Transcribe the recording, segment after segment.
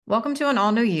Welcome to an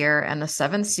all new year and the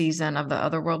seventh season of the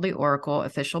Otherworldly Oracle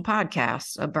official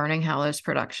podcast, a Burning Hallows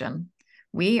production.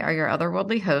 We are your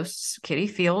otherworldly hosts, Kitty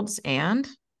Fields and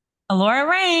Alora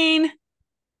Rain.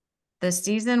 this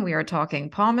season we are talking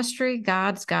palmistry,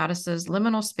 gods, goddesses,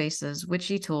 liminal spaces,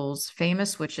 witchy tools,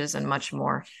 famous witches, and much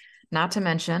more. Not to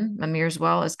mention, Mimir's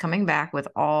Well is coming back with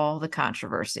all the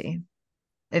controversy.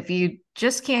 If you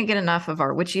just can't get enough of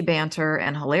our witchy banter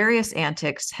and hilarious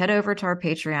antics, head over to our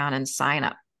Patreon and sign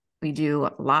up. We do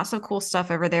lots of cool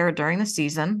stuff over there during the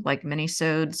season, like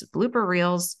mini-sodes, blooper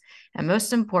reels, and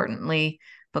most importantly,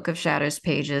 Book of Shadows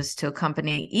pages to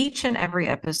accompany each and every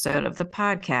episode of the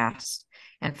podcast.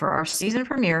 And for our season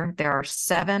premiere, there are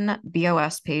 7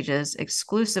 BOS pages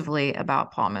exclusively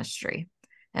about palmistry.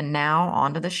 And now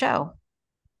on to the show.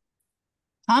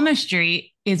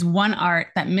 Palmistry is one art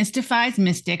that mystifies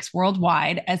mystics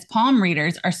worldwide, as palm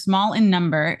readers are small in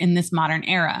number in this modern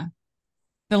era.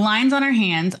 The lines on our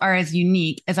hands are as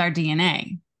unique as our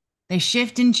DNA. They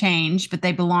shift and change, but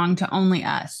they belong to only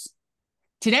us.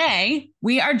 Today,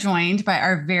 we are joined by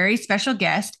our very special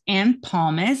guest and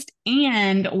palmist,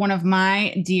 and one of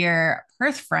my dear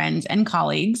Perth friends and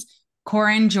colleagues,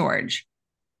 Korin George.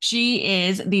 She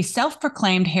is the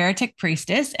self-proclaimed heretic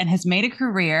priestess and has made a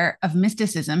career of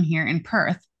mysticism here in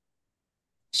Perth.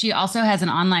 She also has an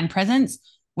online presence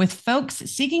with folks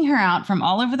seeking her out from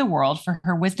all over the world for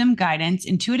her wisdom, guidance,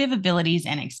 intuitive abilities,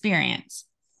 and experience.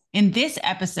 In this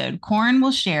episode, Korin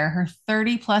will share her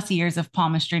 30 plus years of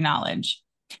palmistry knowledge.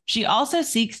 She also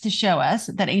seeks to show us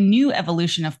that a new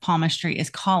evolution of palmistry is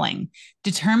calling,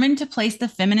 determined to place the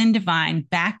feminine divine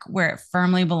back where it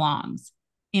firmly belongs,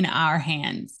 in our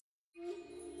hands.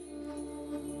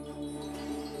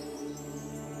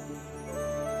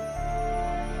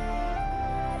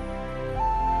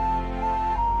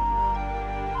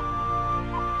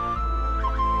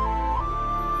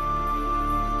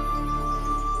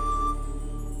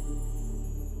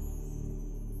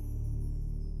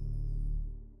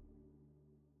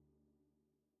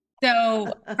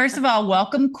 So, first of all,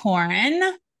 welcome,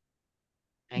 Korin.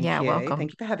 Thank Yeah, you. welcome. Thank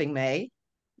you for having me.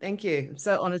 Thank you. I'm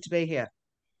so honored to be here.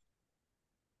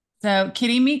 So,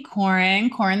 Kitty, meet Korin.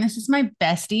 Korin, this is my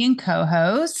bestie and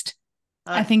co-host.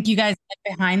 I think you guys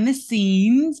get behind the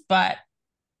scenes, but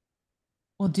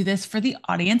we'll do this for the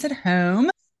audience at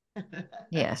home.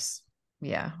 Yes.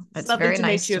 Yeah. It's lovely very to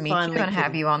nice meet you to meet finally, you and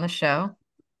have Kitty. you on the show.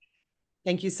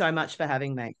 Thank you so much for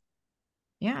having me.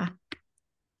 Yeah.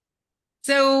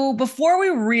 So, before we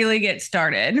really get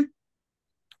started,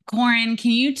 Korin, can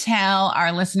you tell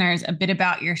our listeners a bit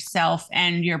about yourself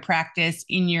and your practice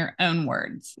in your own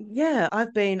words? Yeah,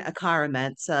 I've been a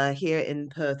chiromancer here in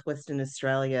Perth, Western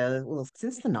Australia, well,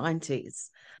 since the 90s,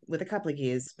 with a couple of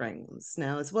years springs.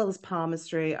 Now, as well as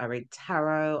palmistry, I read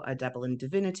tarot, I dabble in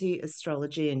divinity,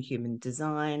 astrology, and human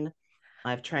design.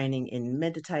 I have training in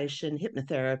meditation,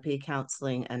 hypnotherapy,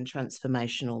 counseling, and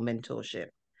transformational mentorship.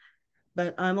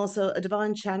 But I'm also a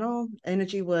divine channel,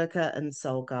 energy worker, and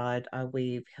soul guide. I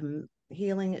weave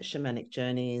healing, shamanic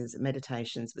journeys,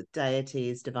 meditations with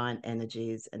deities, divine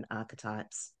energies, and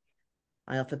archetypes.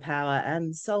 I offer power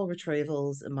and soul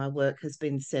retrievals, and my work has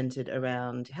been centered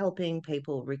around helping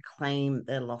people reclaim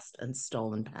their lost and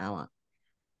stolen power.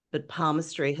 But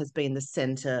palmistry has been the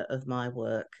center of my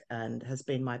work and has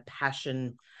been my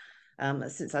passion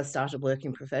since I started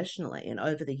working professionally. And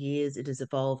over the years, it has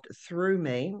evolved through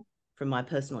me from my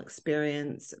personal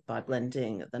experience by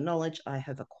blending the knowledge I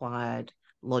have acquired,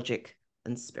 logic,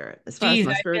 and spirit. As far as Geez,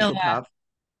 my I feel spiritual that.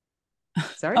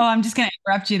 path, sorry? Oh, I'm just going to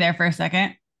interrupt you there for a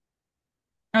second.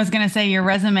 I was going to say your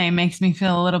resume makes me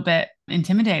feel a little bit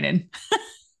intimidated.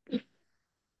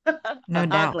 No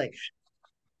doubt. Hardly.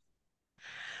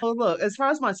 Well, look, as far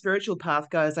as my spiritual path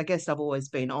goes, I guess I've always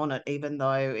been on it, even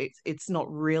though it's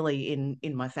not really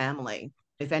in my family.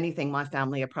 If anything, my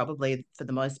family are probably, for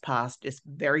the most part, just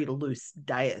very loose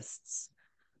deists.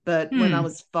 But when I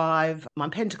was 5, my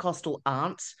Pentecostal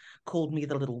aunt called me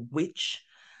the little witch.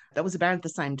 That was about the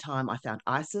same time I found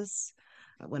Isis.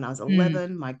 When I was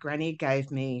 11, my granny gave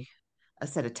me a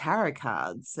set of tarot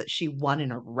cards that she won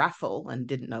in a raffle and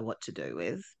didn't know what to do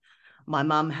with. My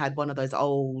mum had one of those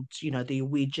old, the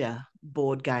Ouija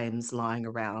board games lying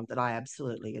around that I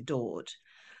absolutely adored.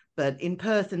 But in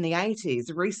Perth in the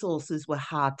 80s, resources were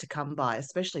hard to come by,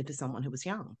 especially for someone who was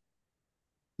young.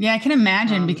 Yeah, I can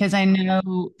imagine, Um, because I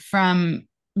know from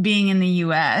being in the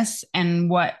US and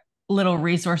what little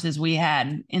resources we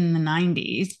had in the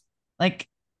 90s, like,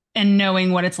 and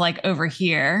knowing what it's like over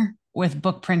here with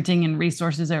book printing and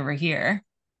resources over here.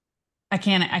 I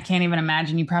can't even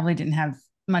imagine. You probably didn't have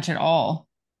much at all.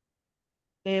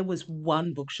 there was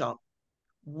one bookshop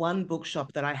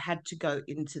that I had to go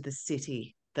into the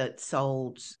city that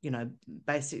sold,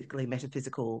 basically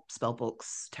metaphysical spell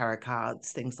books, tarot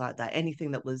cards, things like that,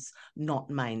 anything that was not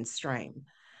mainstream.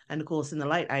 And of course, in the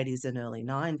late 80s and early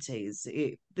 90s,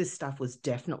 this stuff was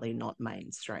definitely not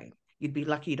mainstream. You'd be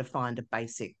lucky to find a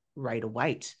basic Raider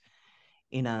Waite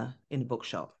in a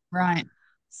bookshop. Right.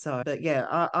 So, but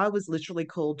yeah, I was literally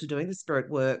called to doing the spirit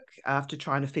work after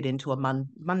trying to fit into a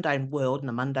mundane world and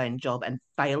a mundane job and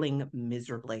failing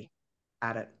miserably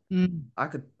at it. Mm.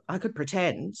 I could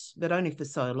pretend, but only for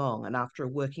so long. And after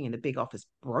working in a big office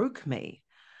broke me,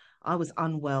 I was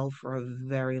unwell for a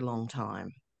very long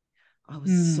time. I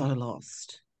was so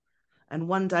lost. And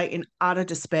one day, in utter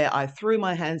despair, I threw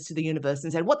my hands to the universe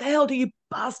and said, "What the hell do you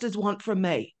bastards want from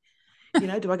me? Do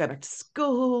I go back to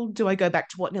school? Do I go back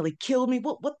to what nearly killed me?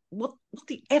 What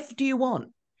the F do you want?"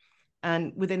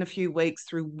 And within a few weeks,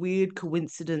 through weird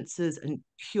coincidences and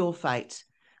pure fate,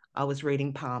 I was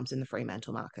reading palms in the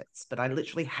Fremantle markets. But I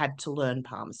literally had to learn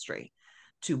palmistry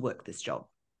to work this job.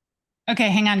 Okay,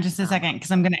 hang on just a second,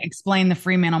 because I'm going to explain the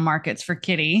Fremantle markets for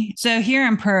Kitty. So here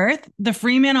in Perth, the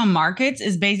Fremantle markets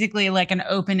is basically like an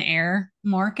open air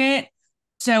market.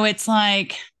 So it's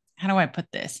like, how do I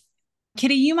put this?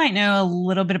 Kitty, you might know a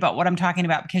little bit about what I'm talking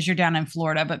about because you're down in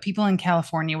Florida, but people in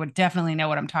California would definitely know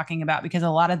what I'm talking about because a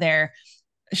lot of their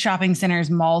shopping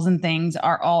centers, malls, and things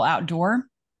are all outdoor.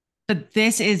 But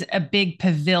this is a big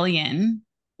pavilion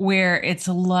where it's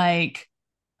like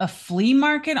a flea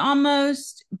market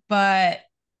almost, but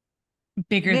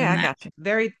bigger than I that. got you.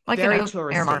 Very, Like very an air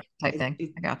touristy market type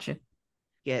thing. I got you.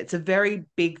 Yeah, it's a very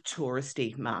big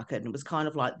touristy market, and it was kind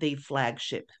of like the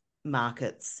flagship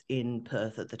markets in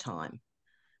Perth at the time.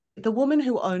 The woman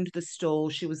who owned the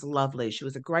stall, she was lovely. She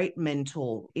was a great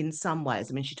mentor in some ways.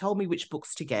 I mean, she told me which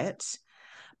books to get,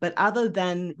 but other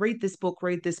than read this book,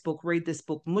 read this book, read this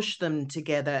book, mush them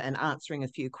together and answering a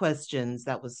few questions,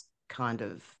 that was kind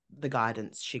of the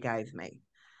guidance she gave me.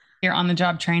 You're on the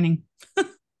job training.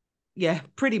 Yeah,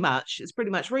 pretty much. It's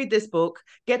pretty much read this book,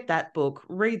 get that book,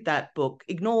 read that book,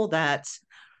 ignore that,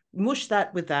 mush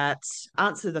that with that,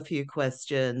 answer the few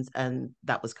questions, and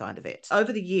that was kind of it.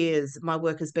 Over the years, my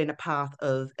work has been a path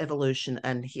of evolution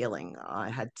and healing. I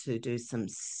had to do some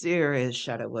serious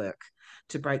shadow work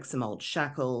to break some old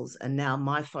shackles, and now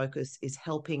my focus is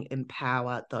helping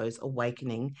empower those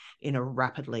awakening in a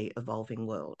rapidly evolving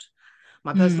world.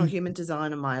 My personal human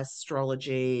design and my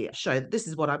astrology show that this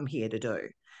is what I'm here to do.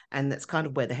 And that's kind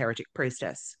of where the heretic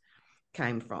priestess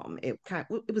came from. It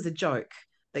was a joke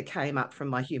that came up from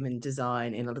my human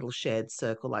design in a little shared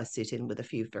circle I sit in with a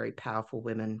few very powerful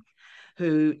women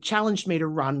who challenged me to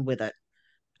run with it.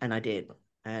 And I did.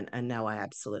 And now I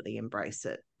absolutely embrace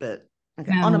it. But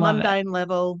okay, I love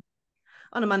it.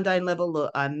 On a mundane level,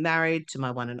 look, I'm married to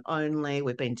my one and only.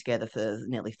 We've been together for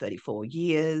nearly 34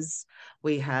 years.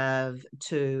 We have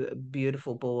two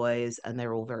beautiful boys, and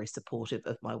they're all very supportive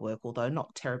of my work, although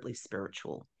not terribly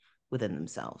spiritual within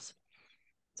themselves.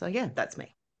 So, yeah, that's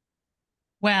me.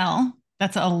 Well,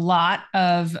 that's a lot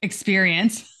of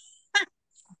experience.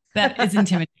 That is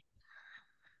intimidating.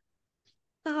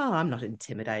 Oh, I'm not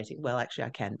intimidating. Well, actually, I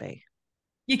can be.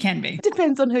 You can be. It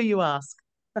depends on who you ask.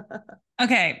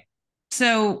 Okay.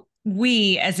 So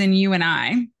we, as in you and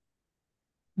I,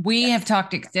 we Yes. have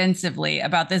talked extensively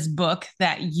about this book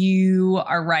that you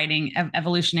are writing,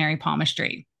 Evolutionary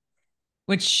Palmistry,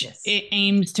 which Yes. it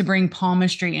aims to bring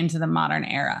palmistry into the modern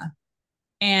era.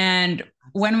 And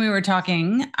when we were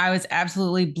talking, I was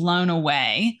absolutely blown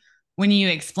away when you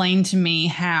explained to me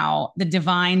how the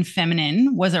divine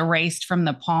feminine was erased from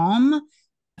the palm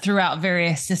throughout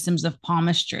various systems of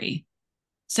palmistry.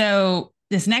 So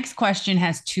this next question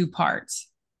has two parts.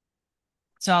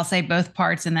 So I'll say both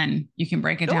parts and then you can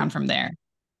break it Sure. down from there.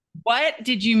 What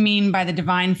did you mean by the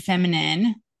divine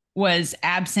feminine was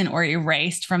absent or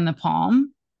erased from the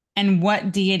palm? And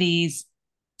what deities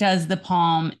does the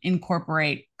palm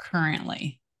incorporate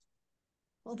currently?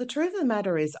 Well, the truth of the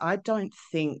matter is, I don't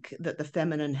think that the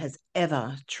feminine has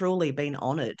ever truly been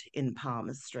honoured in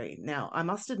palmistry. Now, I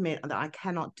must admit that I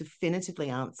cannot definitively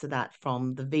answer that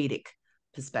from the Vedic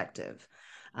perspective.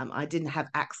 I didn't have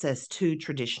access to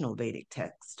traditional Vedic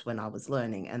text when I was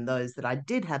learning, and those that I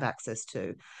did have access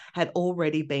to had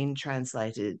already been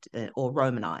translated or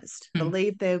Romanized. I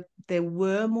believe there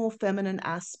were more feminine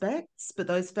aspects, but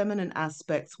those feminine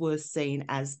aspects were seen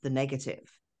as the negative.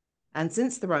 And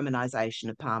since the Romanization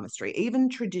of palmistry, even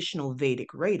traditional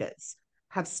Vedic readers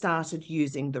have started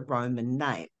using the Roman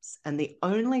names, and the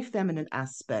only feminine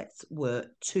aspects were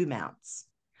two mounts,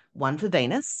 one for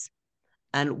Venus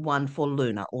and one for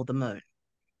Luna or the moon.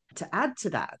 To add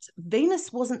to that,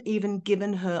 Venus wasn't even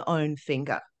given her own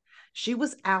finger. She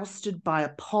was ousted by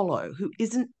Apollo, who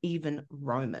isn't even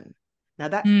Roman. Now,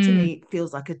 that to me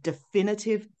feels like a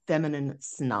definitive feminine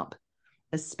snub,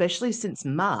 especially since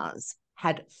Mars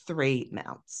had 3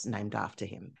 mounts named after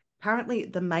him. Apparently,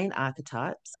 the main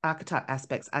archetype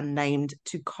aspects are named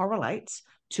to correlate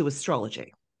to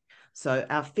astrology. So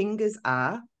our fingers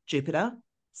are Jupiter,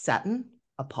 Saturn,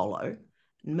 Apollo,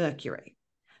 and Mercury.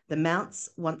 The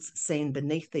mounts once seen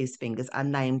beneath these fingers are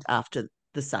named after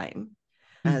the same.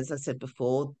 As I said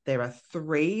before, there are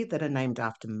 3 that are named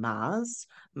after Mars.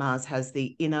 Mars has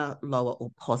the inner, lower,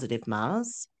 or positive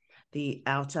Mars, the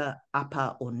outer,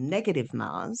 upper, or negative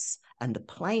Mars, and the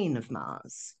plane of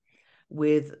Mars,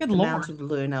 with Good the Lord. mount of the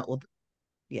lunar or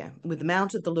with the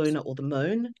mount of the lunar or the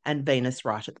moon, and Venus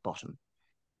right at the bottom.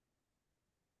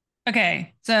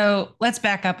 Okay, so let's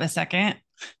back up a second.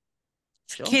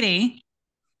 Sure. Kitty,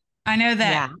 I know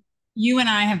that you and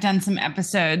I have done some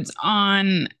episodes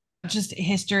on just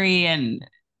history and,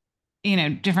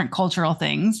 different cultural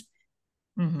things.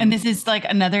 Mm-hmm. And this is like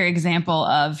another example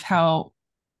of how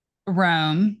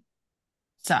Rome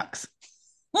sucks.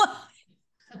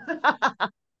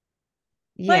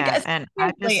 Yeah, and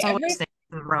I just seriously, always think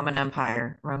the Roman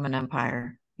Empire,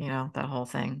 that whole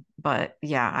thing. But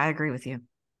yeah, I agree with you.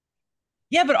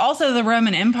 yeah, but also the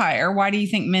Roman Empire. Why do you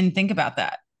think men think about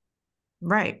that?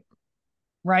 Right.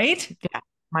 Right? Yeah,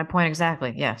 my point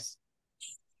exactly. Yes.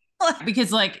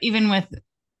 Because like even with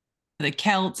the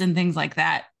Celts and things like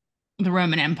that, the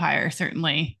Roman Empire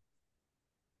certainly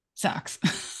sucks.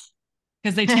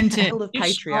 Because they tend to Of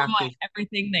destroy patriarchy.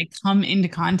 everything they come into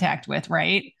contact with,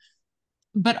 right?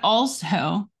 But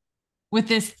also with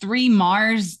this 3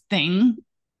 Mars thing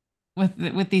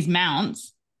with these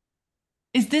mounts,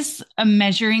 is this a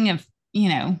measuring of,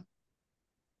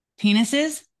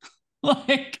 penises?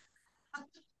 Like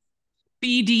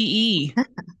BDE.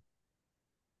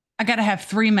 I got to have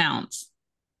 3 mounts.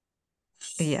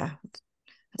 Yeah,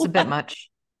 it's a bit much.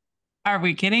 Are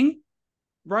we kidding?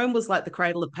 Rome was like the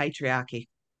cradle of patriarchy.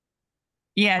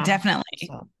 Yeah, definitely.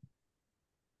 So,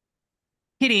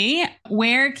 Kitty,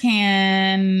 where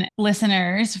can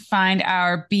listeners find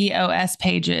our BOS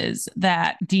pages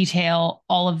that detail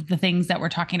all of the things that we're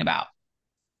talking about?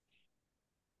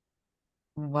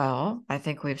 well, I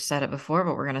think we've said it before,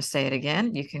 but we're going to say it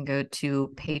again. You can go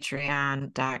to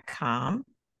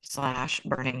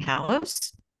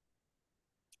patreon.com/burninghallows.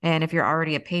 And if you're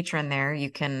already a patron there, you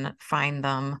can find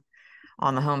them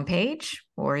on the homepage,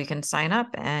 or you can sign up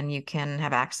and you can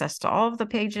have access to all of the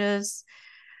pages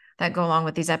that go along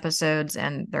with these episodes.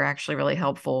 And they're actually really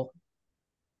helpful.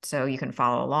 So you can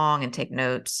follow along and take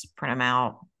notes, print them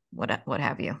out, what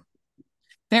have you.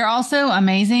 They're also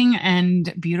amazing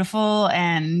and beautiful.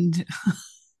 And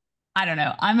I don't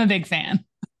know, I'm a big fan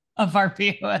of our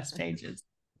BOS pages.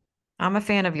 I'm a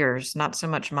fan of yours, not so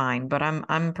much mine, but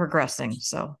I'm progressing.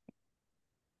 So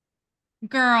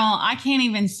Girl, I can't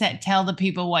even tell the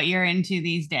people what you're into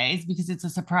these days because it's a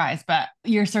surprise, but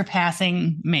you're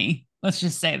surpassing me. Let's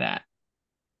just say that.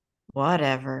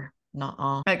 whatever.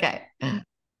 Nuh-uh. Okay.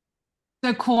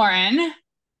 So, Korin,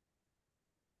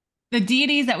 the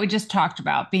deities that we just talked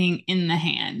about being in the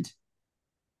hand.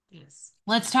 Yes.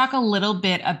 Let's talk a little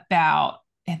bit about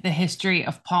the history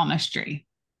of palmistry.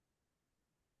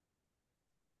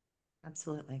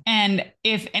 Absolutely. And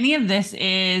if any of this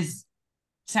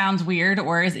sounds weird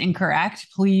or is incorrect,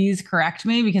 please correct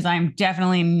me because I'm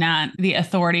definitely not the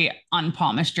authority on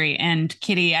palmistry. And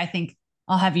Kitty, I think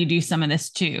I'll have you do some of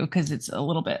this too because it's a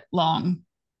little bit long.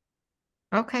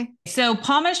 Okay. So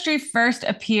palmistry first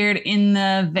appeared in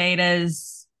the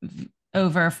Vedas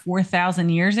over 4,000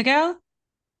 years ago.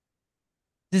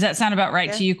 Does that sound about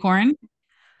right to you, Korin?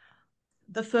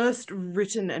 The first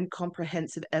written and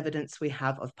comprehensive evidence we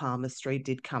have of palmistry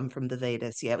did come from the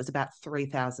Vedas. Yeah, it was about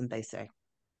 3000 BC.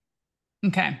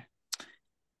 Okay.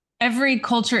 Every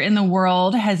culture in the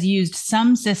world has used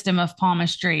some system of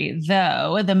palmistry,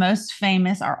 though the most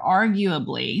famous are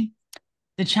arguably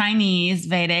the Chinese,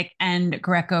 Vedic, and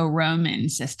Greco-Roman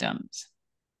systems.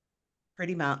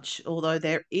 Pretty much, although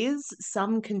there is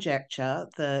some conjecture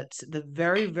that the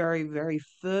very, very, very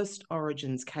first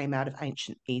origins came out of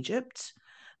ancient Egypt,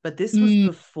 but this was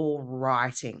before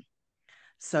writing.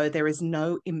 So there is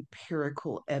no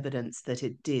empirical evidence that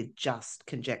it did, just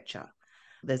conjecture.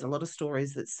 There's a lot of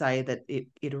stories that say that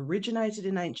it originated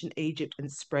in ancient Egypt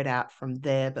and spread out from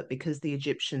there, but because the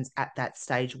Egyptians at that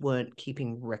stage weren't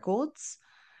keeping records,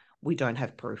 we don't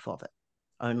have proof of it.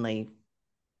 Only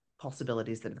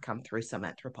possibilities that have come through some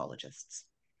anthropologists.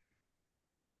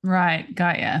 Right.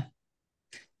 Got ya.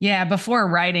 Yeah. Before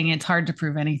writing, it's hard to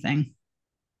prove anything.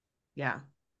 Yeah.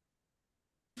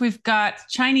 We've got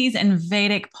Chinese and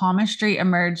Vedic palmistry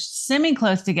emerged semi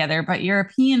close together, but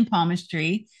European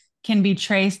palmistry can be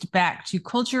traced back to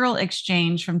cultural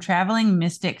exchange from traveling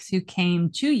mystics who came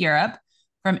to Europe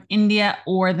from India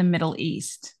or the Middle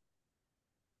East.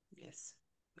 Yes.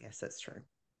 Yes, that's true.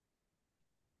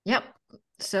 Yep.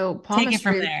 So Take it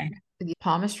from there.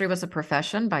 palmistry was a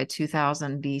profession by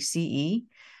 2000 BCE,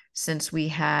 since we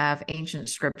have ancient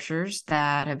scriptures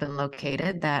that have been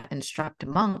located that instruct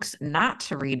monks not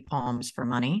to read palms for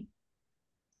money.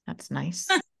 That's nice.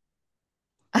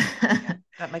 Yeah,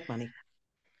 that make money.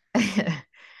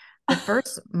 The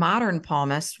first modern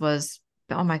palmist was,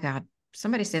 oh my God,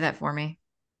 somebody say that for me.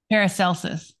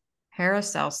 Paracelsus.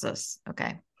 Paracelsus.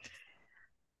 Okay.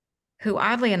 Who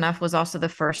oddly enough was also the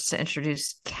first to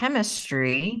introduce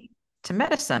chemistry to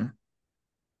medicine.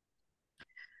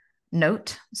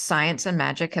 Note, science and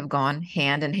magic have gone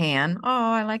hand in hand.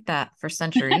 Oh, I like that, for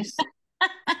centuries.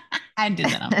 I did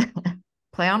that.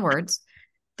 Play on words.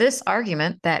 This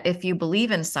argument that if you believe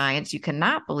in science, you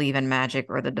cannot believe in magic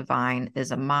or the divine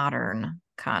is a modern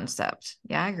concept.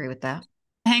 Yeah, I agree with that.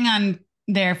 Hang on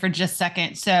there for just a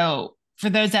second. So,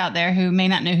 for those out there who may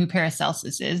not know who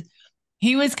Paracelsus is,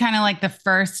 he was kind of like the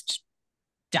first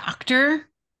doctor,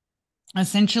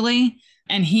 essentially.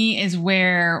 And he is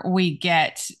where we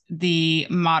get the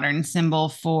modern symbol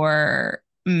for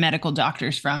medical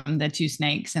doctors from, the two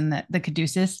snakes and the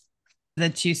caduceus, the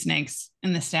two snakes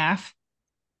and the staff.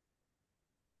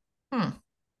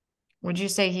 Would you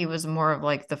say he was more of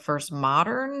like the first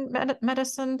modern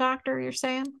medicine doctor, you're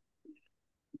saying?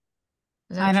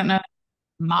 I don't know,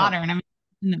 modern. Oh. I mean,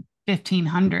 in the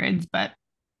 1500s, but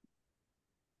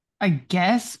I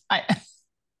guess I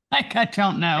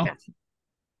don't know.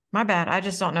 My bad. I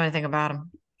just don't know anything about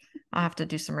him. I'll have to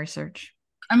do some research.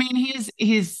 I mean,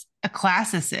 he's a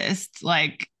classicist.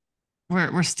 Like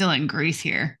we're still in Greece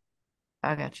here.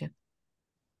 I got you.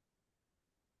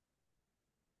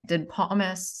 Did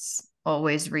palmists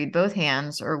always read both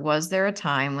hands, or was there a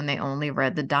time when they only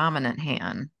read the dominant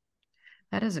hand?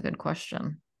 That is a good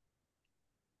question.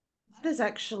 That is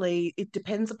actually, it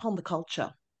depends upon the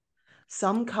culture.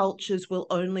 Some cultures will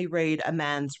only read a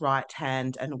man's right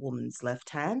hand and a woman's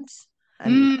left hand.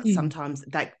 And sometimes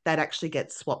that actually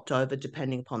gets swapped over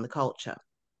depending upon the culture.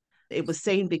 It was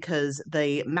seen because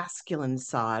the masculine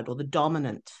side or the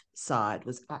dominant side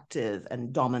was active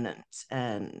and dominant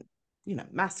and,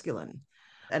 masculine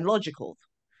and logical,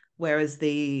 whereas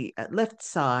the left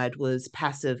side was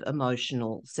passive,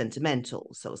 emotional, sentimental.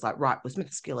 So it was like right was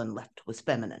masculine, left was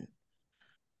feminine.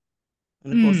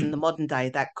 And of course, in the modern day,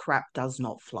 that crap does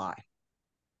not fly.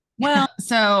 Well,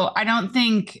 so I don't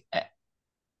think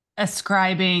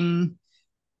ascribing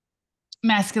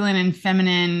masculine and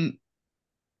feminine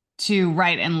to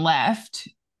right and left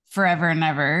forever and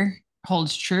ever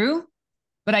holds true.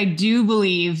 But I do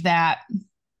believe that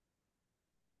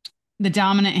the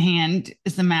dominant hand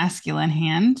is the masculine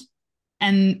hand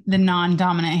and the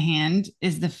non-dominant hand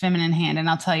is the feminine hand. And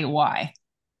I'll tell you why.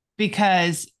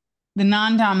 Because the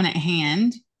non-dominant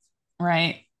hand,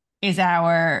 right, is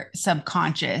our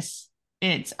subconscious.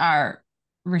 It's our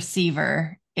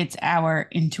receiver. It's our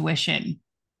intuition.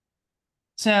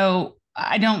 So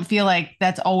I don't feel like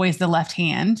that's always the left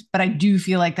hand, but I do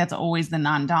feel like that's always the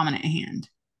non-dominant hand.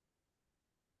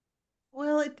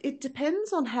 Well, it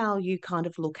depends on how you kind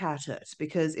of look at it,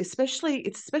 because it's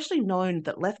especially known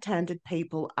that left-handed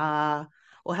people are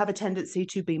or have a tendency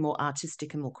to be more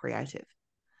artistic and more creative.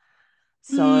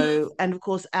 So, and of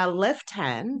course, our left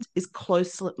hand is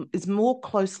more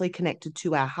closely connected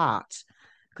to our heart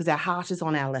because our heart is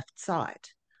on our left side.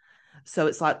 So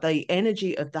it's like the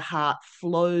energy of the heart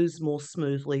flows more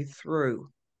smoothly through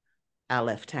our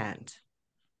left hand.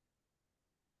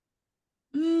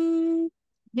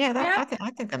 Yeah, Yeah.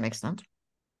 I think that makes sense.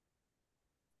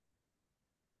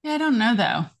 Yeah, I don't know though.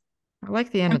 I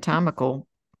like the anatomical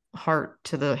heart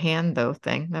to the hand though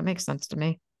thing. That makes sense to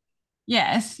me.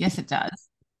 Yes, it does.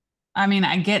 I mean,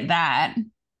 I get that.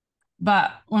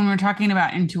 But when we're talking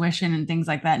about intuition and things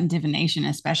like that, and divination,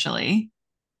 especially,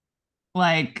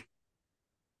 like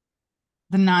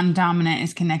the non dominant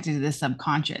is connected to the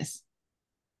subconscious,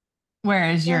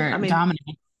 whereas Yeah, your I mean, dominant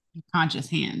is your conscious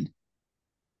hand.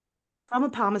 from a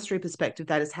palmistry perspective,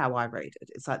 that is how I read it.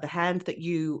 It's like the hand that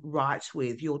you write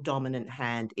with, your dominant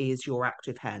hand is your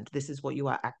active hand. This is what you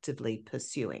are actively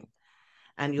pursuing.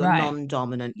 And your Right.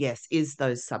 non-dominant, yes, is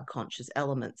those subconscious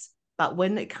elements. But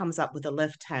when it comes up with the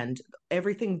left hand,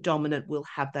 everything dominant will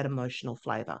have that emotional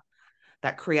flavor.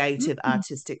 That creative,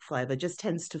 artistic flavor just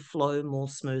tends to flow more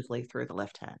smoothly through the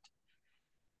left hand.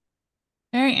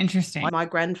 Very interesting. My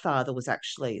grandfather was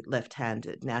actually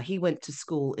left-handed. Now, he went to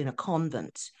school in a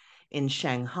convent in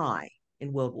Shanghai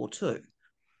in World War II.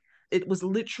 It was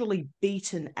literally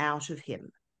beaten out of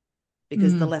him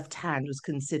because the left hand was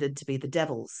considered to be the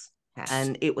devil's,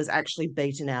 and it was actually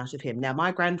beaten out of him. Now,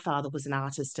 my grandfather was an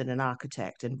artist and an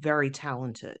architect and very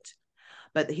talented,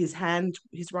 but his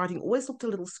writing always looked a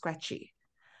little scratchy.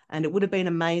 And it would have been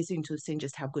amazing to have seen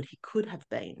just how good he could have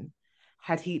been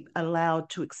had he allowed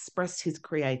to express his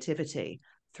creativity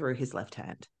through his left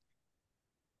hand.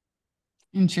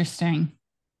 Interesting.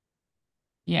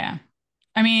 Yeah.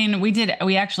 I mean,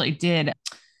 we actually did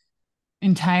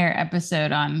entire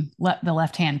episode on the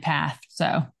left-hand path.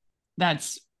 So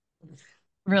that's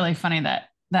really funny that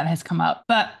has come up.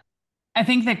 But I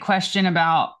think the question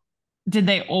about did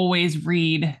they always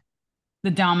read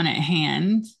the dominant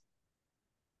hand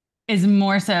is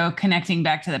more so connecting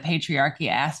back to the patriarchy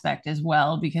aspect as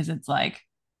well, because it's like,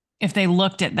 if they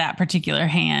looked at that particular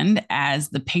hand as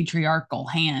the patriarchal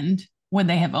hand, would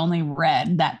they have only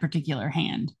read that particular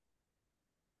hand?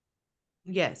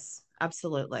 Yes,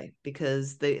 absolutely.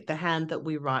 Because the hand that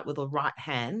we write with the right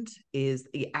hand is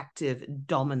the active,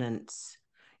 dominant,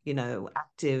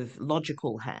 active,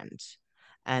 logical hand.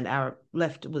 And our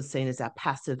left was seen as our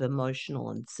passive, emotional,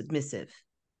 and submissive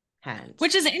hand.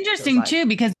 Which is interesting too,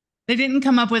 because they didn't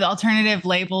come up with alternative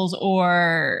labels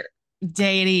or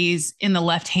deities in the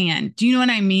left hand. Do you know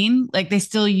what I mean? Like they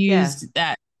still used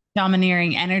that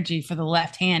domineering energy for the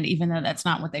left hand, even though that's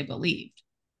not what they believed.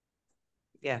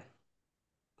 Yeah.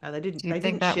 No, they didn't. Do you they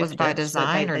think didn't that was by it,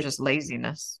 design or just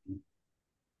laziness?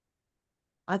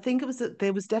 I think it was that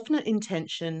there was definite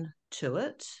intention to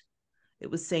it. It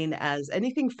was seen as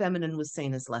anything feminine was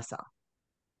seen as lesser.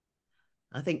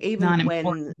 I think even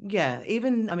when,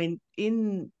 I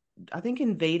mean, I think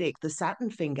in Vedic, the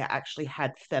Saturn finger actually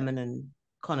had feminine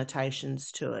connotations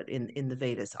to it in the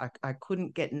Vedas. I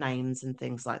couldn't get names and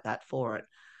things like that for it.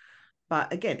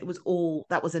 But again,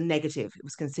 that was a negative. It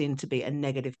was considered to be a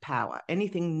negative power.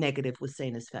 Anything negative was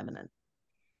seen as feminine,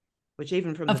 which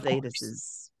even from the Vedas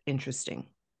is interesting.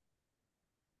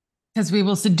 Because we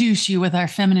will seduce you with our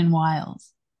feminine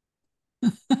wiles.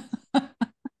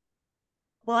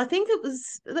 Well, I think it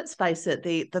was, let's face it,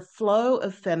 the flow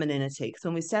of femininity, because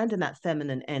when we stand in that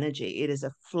feminine energy, it is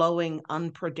a flowing,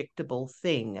 unpredictable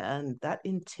thing, and that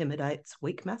intimidates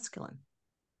weak masculine.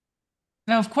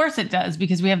 No, of course it does,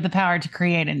 because we have the power to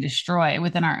create and destroy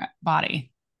within our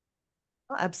body.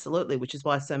 Oh, absolutely, which is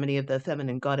why so many of the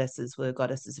feminine goddesses were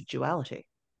goddesses of duality.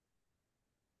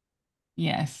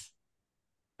 Yes.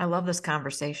 I love this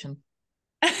conversation.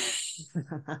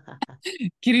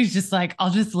 Kitty's just like,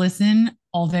 I'll just listen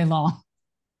all day long.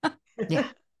 Yeah.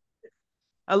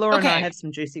 Laura and I have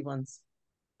some juicy ones.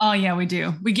 Oh, yeah, we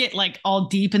do. We get like all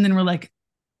deep and then we're like,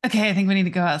 okay, I think we need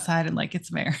to go outside and like get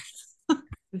some air.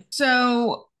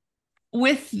 So,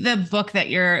 with the book that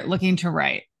you're looking to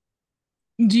write,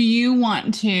 do you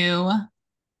want to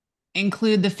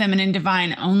include the feminine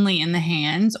divine only in the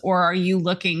hands, or are you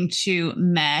looking to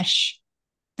mesh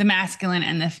the masculine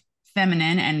and the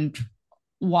feminine? And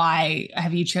why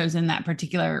have you chosen that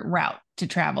particular route to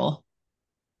travel?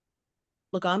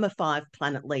 Look, I'm a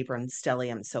 5-planet Libra and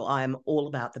stellium, so I'm all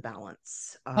about the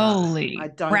balance. Holy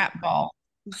crap ball.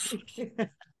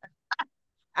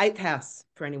 8th house,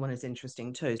 for anyone who's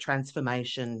interesting too,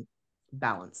 transformation,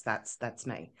 balance. That's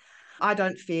me. I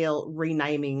don't feel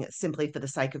renaming simply for the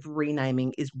sake of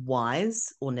renaming is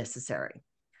wise or necessary.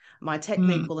 My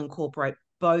technique will incorporate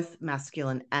both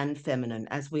masculine and feminine,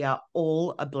 as we are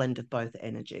all a blend of both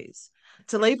energies.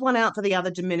 To leave one out for the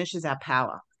other diminishes our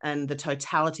power and the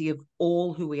totality of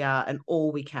all who we are and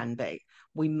all we can be.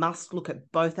 We must look at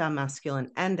both our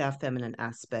masculine and our feminine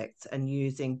aspects, and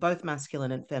using both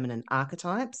masculine and feminine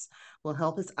archetypes will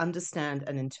help us understand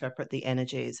and interpret the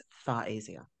energies far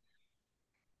easier.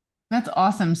 That's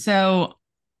awesome. So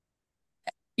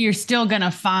you're still going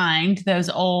to find those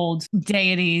old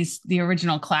deities, the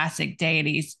original classic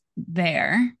deities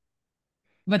there,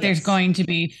 but there's going to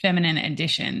be feminine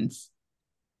additions.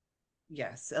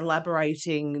 Yes,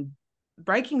 elaborating,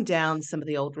 breaking down some of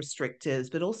the old restrictors,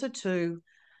 but also too,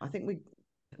 I think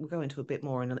we'll go into a bit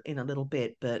more in a little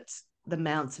bit, but the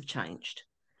mounts have changed.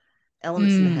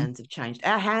 Elements in the hands have changed.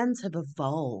 Our hands have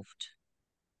evolved.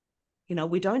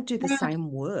 We don't do the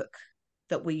same work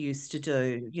that we used to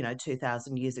do,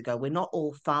 2,000 years ago. We're not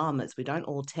all farmers. We don't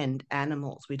all tend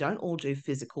animals. We don't all do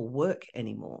physical work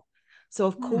anymore. So,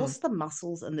 of course, the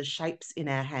muscles and the shapes in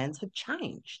our hands have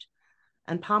changed.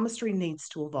 And palmistry needs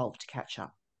to evolve to catch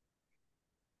up.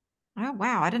 Oh,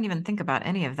 wow. I didn't even think about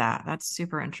any of that. That's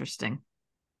super interesting.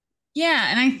 Yeah.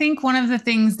 And I think one of the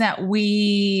things that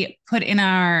we put in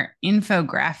our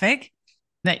infographic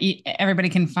that everybody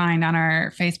can find on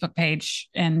our Facebook page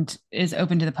and is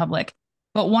open to the public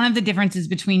But one of the differences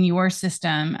between your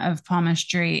system of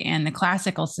palmistry and the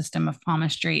classical system of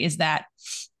palmistry is that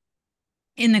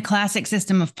in the classic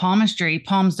system of palmistry,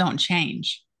 palms don't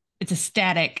change. It's a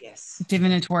static Yes.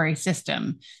 divinatory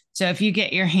system. So if you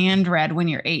get your hand read when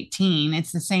you're 18,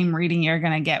 it's the same reading you're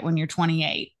going to get when you're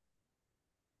 28.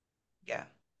 Yeah,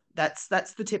 that's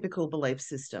the typical belief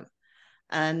system.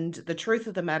 And the truth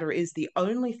of the matter is the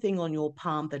only thing on your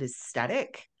palm that is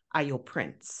static are your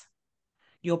prints.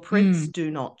 Your prints do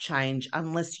not change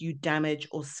unless you damage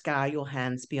or scar your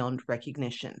hands beyond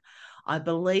recognition. I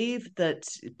believe that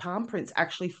palm prints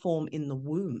actually form in the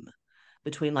womb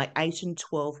between like 8 and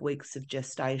 12 weeks of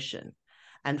gestation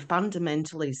and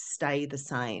fundamentally stay the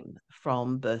same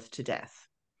from birth to death.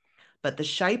 But the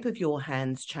shape of your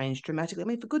hands change dramatically. I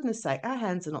mean, for goodness sake, our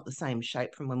hands are not the same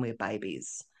shape from when we're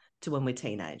babies to when we're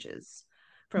teenagers,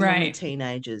 from when we're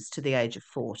teenagers to the age of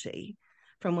 40,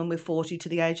 from when we're 40 to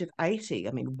the age of 80.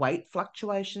 I mean, weight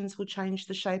fluctuations will change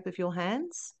the shape of your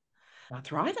hands.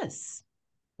 Arthritis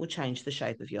will change the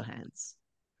shape of your hands.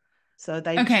 So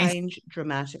they change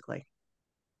dramatically.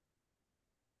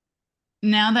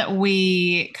 Now that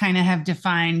we kind of have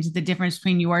defined the difference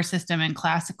between your system and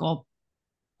classical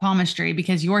palmistry,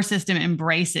 because your system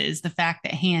embraces the fact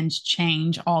that hands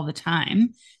change all the time,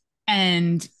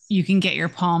 and you can get your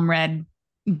palm read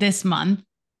this month,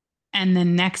 and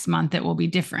then next month it will be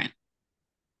different.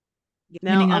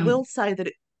 Now, I will say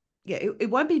that it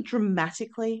won't be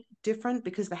dramatically different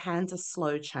because the hands are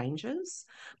slow changes,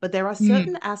 but there are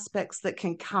certain aspects that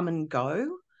can come and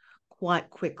go quite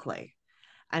quickly.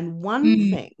 And one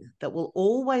thing that will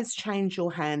always change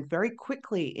your hand very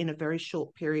quickly in a very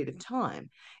short period of time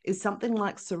is something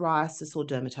like psoriasis or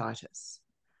dermatitis,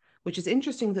 which is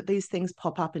interesting that these things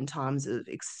pop up in times of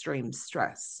extreme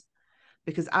stress,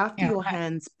 because after your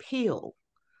hands peel,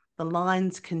 the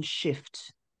lines can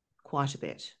shift quite a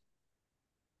bit.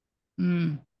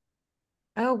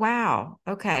 Oh, wow.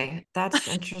 Okay. That's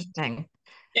interesting.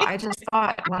 I just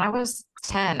thought when I was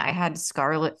 10, I had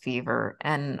scarlet fever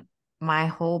and my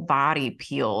whole body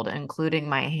peeled, including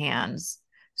my hands.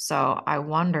 So I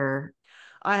wonder.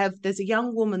 There's a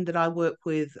young woman that I work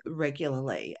with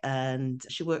regularly, and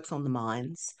she works on the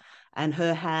mines, and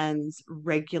her hands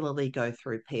regularly go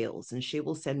through peels, and she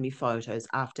will send me photos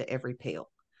after every peel.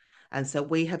 And so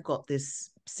we have got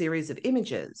this series of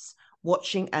images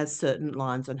watching as certain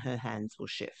lines on her hands will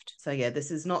shift. So yeah, this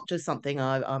is not just something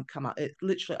I've come up.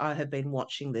 Literally, I have been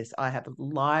watching this. I have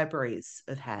libraries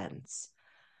of hands,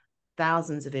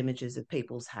 thousands of images of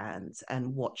people's hands,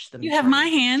 and watch them. You have my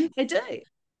hand. I do.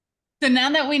 So now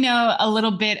that we know a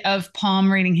little bit of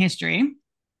palm reading history,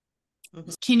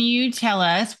 can you tell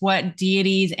us what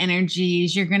deities,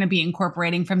 energies you're going to be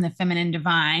incorporating from the feminine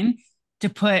divine to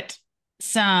put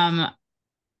some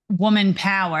woman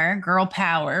power, girl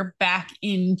power back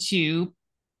into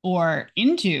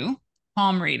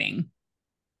palm reading?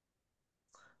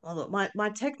 Well, look, my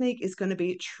technique is going to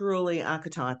be truly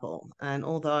archetypal. And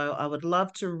although I would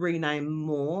love to rename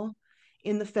more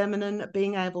in the feminine,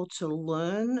 being able to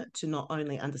learn to not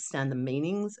only understand the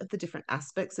meanings of the different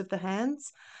aspects of the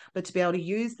hands, but to be able to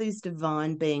use these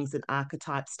divine beings and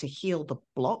archetypes to heal the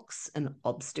blocks and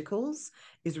obstacles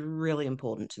is really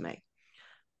important to me.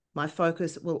 My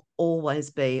focus will always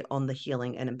be on the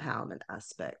healing and empowerment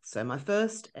aspect. So my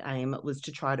first aim was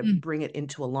to try to bring it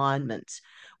into alignment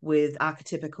with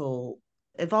archetypical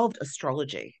evolved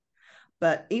astrology.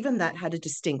 But even that had a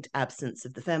distinct absence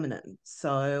of the feminine.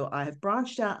 So I have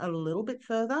branched out a little bit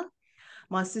further.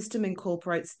 My system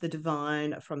incorporates the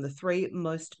divine from the three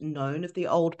most known of the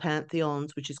old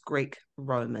pantheons, which is Greek,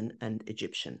 Roman, and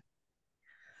Egyptian.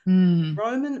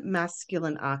 Roman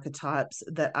masculine archetypes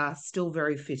that are still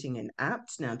very fitting and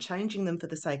apt. Now, changing them for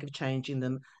the sake of changing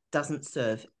them doesn't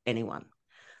serve anyone.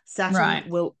 Saturn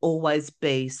will always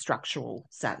be structural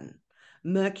Saturn.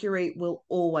 Mercury will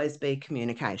always be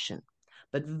communication.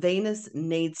 But Venus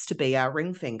needs to be our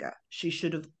ring finger. She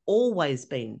should have always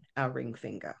been our ring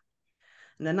finger.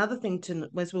 And another thing,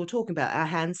 as we were talking about, our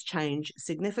hands change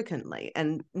significantly.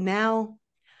 And now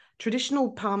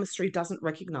traditional palmistry doesn't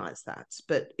recognize that.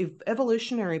 But if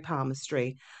evolutionary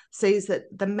palmistry sees that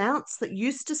the mounts that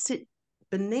used to sit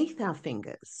beneath our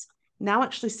fingers now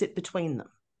actually sit between them,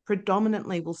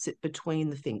 predominantly will sit between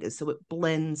the fingers. So it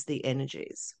blends the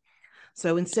energies.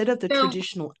 So instead of the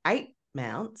traditional 8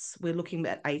 mounts, we're looking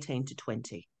at 18 to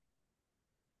 20.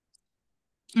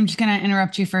 I'm just going to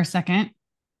interrupt you for a second.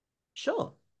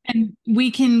 Sure. And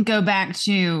we can go back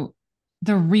to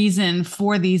the reason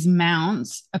for these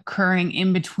mounts occurring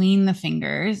in between the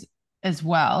fingers as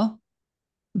well.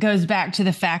 Goes back to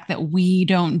the fact that we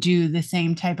don't do the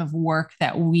same type of work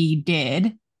that we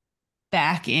did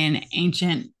back in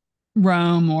ancient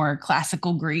Rome or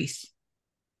classical Greece.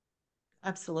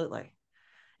 Absolutely.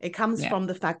 It comes Yeah. from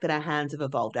the fact that our hands have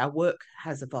evolved. Our work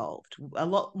has evolved. A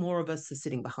lot more of us are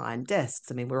sitting behind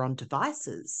desks. I mean, we're on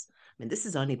devices. I mean, this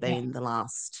has only Yeah. been the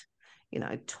last,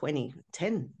 20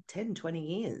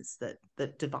 years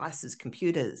that devices,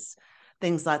 computers,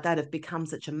 things like that have become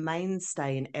such a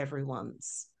mainstay in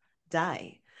everyone's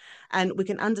day. And we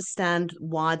can understand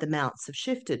why the mounts have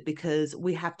shifted because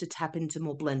we have to tap into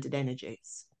more blended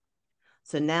energies.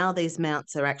 So now these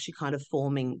mounts are actually kind of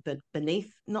forming, but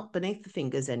not beneath the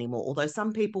fingers anymore, although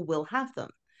some people will have them.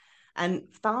 And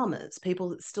farmers, people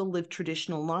that still live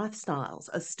traditional lifestyles,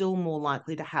 are still more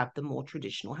likely to have the more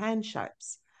traditional hand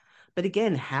shapes. But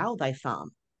again, how they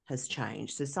farm has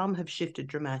changed. So some have shifted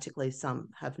dramatically, some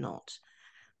have not.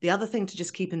 The other thing to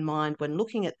just keep in mind when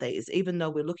looking at these, even though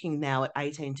we're looking now at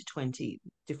 18 to 20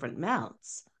 different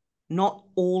mounts, not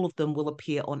all of them will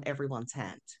appear on everyone's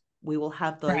hand. We will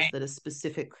have those Right. that are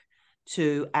specific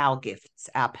to our gifts,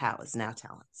 our powers, and our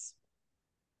talents.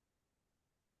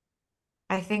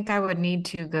 I think I would need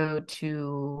to go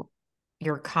to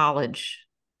your college,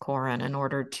 Korin, in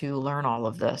order to learn all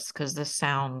of this because this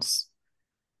sounds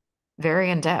very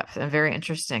in depth and very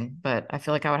interesting. But I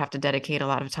feel like I would have to dedicate a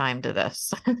lot of time to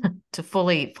this to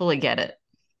fully get it.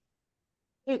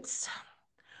 It's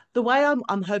the way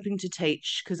I'm hoping to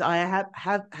teach, because I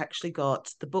have actually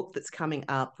got the book that's coming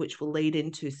up, which will lead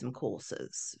into some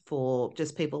courses for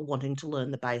just people wanting to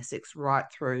learn the basics, right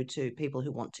through to people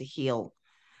who want to heal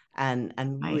and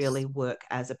really Nice. work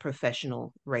as a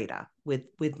professional reader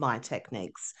with my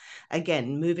techniques.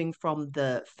 Again, moving from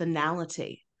the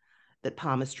finality that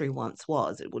palmistry once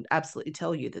was, it would absolutely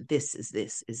tell you that this is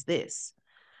this is this.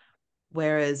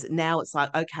 Whereas now it's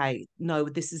like, okay, no,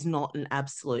 this is not an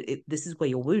absolute. This is where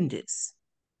your wound is.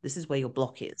 This is where your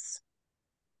block is.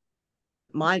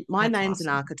 My That's names and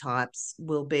awesome. archetypes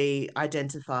will be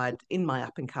identified in my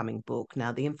up and coming book.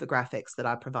 Now, the infographics that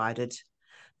I provided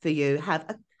for you have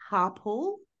a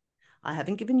couple. I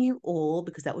haven't given you all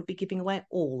because that would be giving away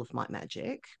all of my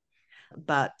magic.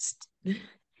 But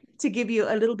to give you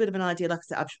a little bit of an idea, like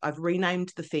I said, I've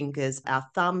renamed the fingers. Our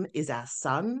thumb is our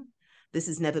sun. This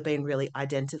has never been really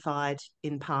identified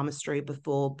in palmistry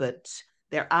before, but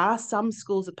there are some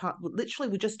schools of literally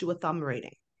we just do a thumb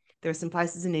reading. There are some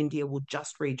places in India will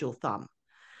just read your thumb,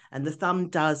 and the thumb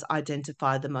does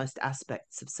identify the most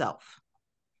aspects of self.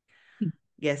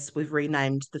 Yes, we've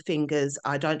renamed the fingers.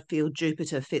 I don't feel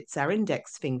Jupiter fits our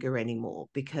index finger anymore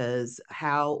because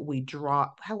how we drive,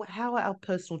 how our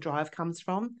personal drive comes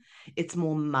from, it's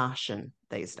more Martian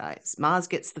these days. Mars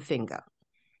gets the finger,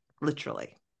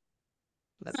 literally.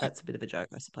 That's a bit of a joke,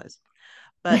 I suppose.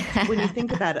 But when you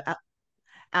think about it,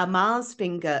 our Mars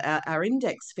finger, our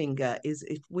index finger is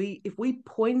if we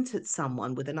point at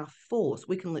someone with enough force,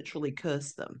 we can literally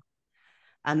curse them.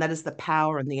 And that is the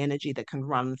power and the energy that can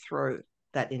run through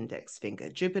that index finger.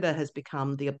 Jupiter has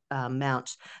become the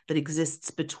mount that exists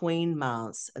between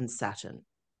Mars and Saturn.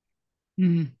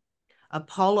 Mm.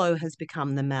 Apollo has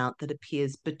become the mount that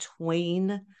appears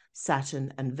between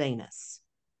Saturn and Venus.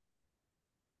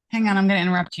 Hang on, I'm going to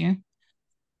interrupt you.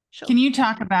 Sure. Can you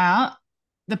talk about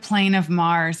the plane of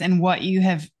Mars and what you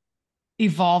have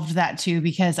evolved that to?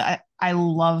 Because I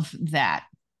love that.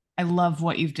 I love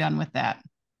what you've done with that.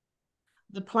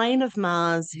 The plane of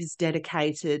Mars is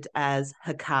dedicated as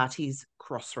Hecate's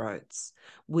crossroads,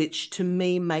 which to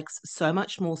me makes so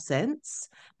much more sense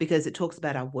because it talks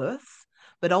about our worth,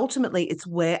 but ultimately it's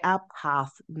where our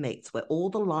path meets, where all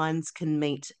the lines can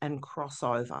meet and cross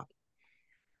over.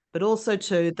 But also,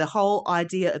 too, the whole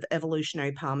idea of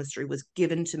evolutionary palmistry was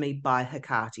given to me by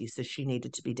Hecate, so she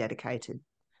needed to be dedicated,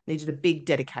 needed a big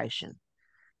dedication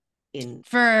in.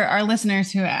 For our listeners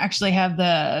who actually have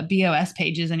the BOS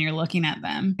pages and you're looking at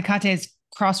them, Hecate's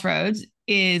crossroads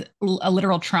is a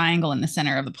literal triangle in the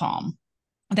center of the palm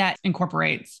that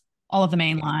incorporates all of the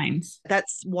main lines.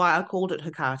 That's why I called it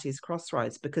Hecate's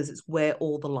crossroads, because it's where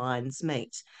all the lines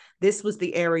meet. This was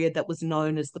the area that was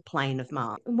known as the plane of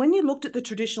Mars. When you looked at the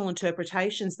traditional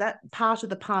interpretations, that part of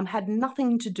the palm had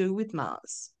nothing to do with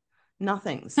Mars.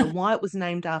 Nothing. So why it was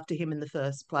named after him in the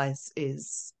first place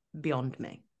is beyond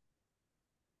me.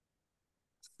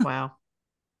 Wow.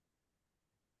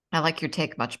 I like your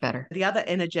take much better. The other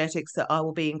energetics that I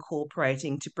will be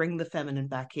incorporating to bring the feminine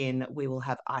back in, we will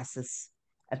have Isis,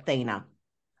 Athena,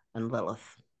 and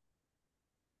Lilith.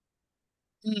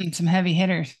 Some heavy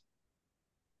hitters.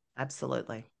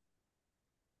 Absolutely.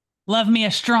 Love me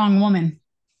a strong woman.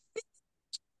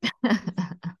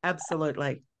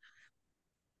 Absolutely.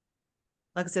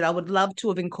 Like I said, I would love to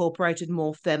have incorporated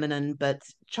more feminine, but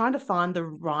trying to find the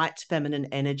right feminine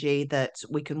energy that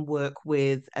we can work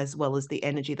with, as well as the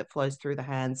energy that flows through the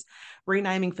hands.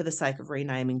 Renaming for the sake of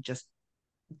renaming just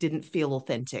didn't feel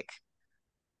authentic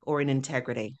or in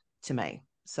integrity to me.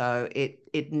 So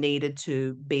it needed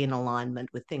to be in alignment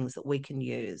with things that we can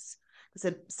use. I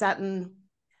said Saturn.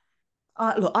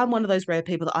 Look, I'm one of those rare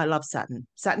people that I love Saturn.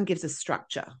 Saturn gives us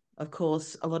structure. Of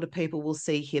course, a lot of people will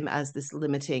see him as this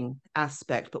limiting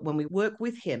aspect, but when we work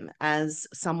with him as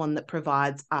someone that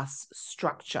provides us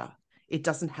structure, it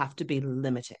doesn't have to be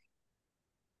limiting.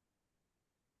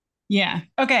 Yeah.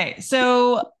 Okay.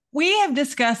 So we have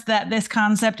discussed that this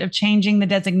concept of changing the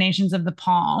designations of the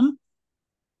palm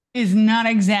is not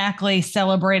exactly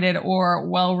celebrated or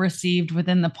well received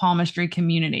within the palmistry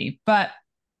community. But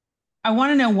I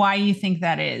want to know why you think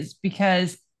that is,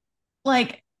 because,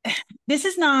 like, this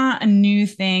is not a new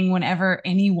thing whenever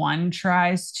anyone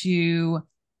tries to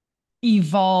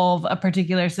evolve a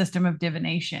particular system of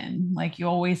divination. You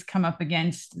always come up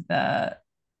against the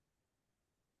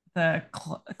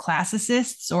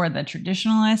classicists or the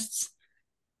traditionalists.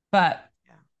 But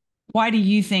why do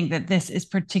you think that this is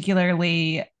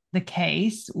particularly the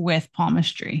case with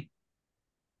palmistry?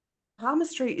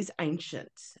 Palmistry is ancient,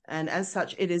 and as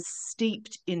such, it is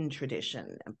steeped in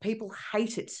tradition. People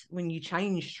hate it when you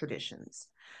change traditions.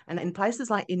 And in places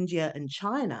like India and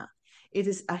China, it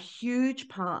is a huge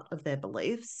part of their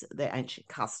beliefs, their ancient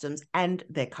customs, and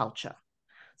their culture.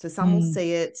 So some will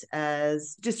see it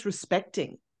as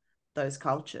disrespecting those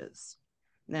cultures.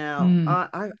 Now,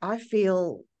 I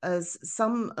feel as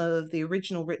some of the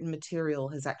original written material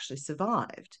has actually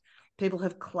survived, people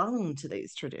have clung to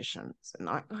these traditions. And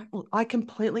I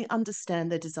completely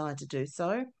understand their desire to do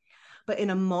so. But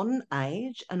in a modern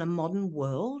age and a modern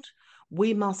world,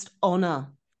 we must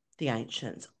honor the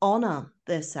ancients, honor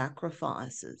their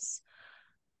sacrifices,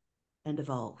 and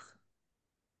evolve.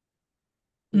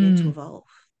 We need to evolve.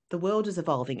 The world is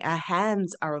evolving. Our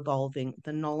hands are evolving.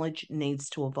 The knowledge needs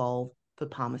to evolve for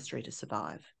palmistry to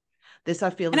survive. This, I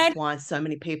feel, is why so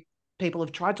many people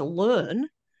have tried to learn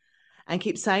and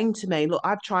keep saying to me, look,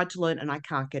 I've tried to learn and I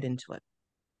can't get into it.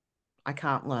 I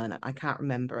can't learn it. I can't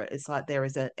remember it. It's like there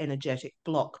is an energetic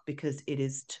block because it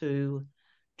is too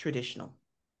traditional.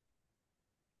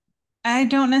 I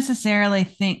don't necessarily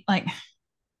think,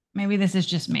 maybe this is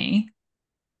just me,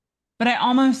 but I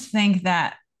almost think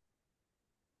that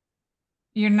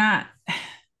you're not,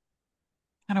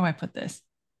 how do I put this?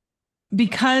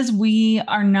 Because we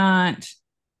are not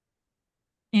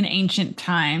in ancient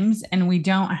times and we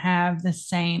don't have the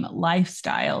same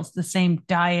lifestyles, the same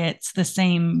diets, the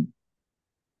same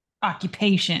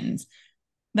occupations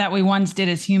that we once did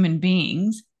as human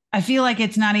beings. I feel like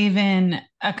it's not even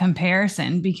a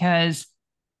comparison because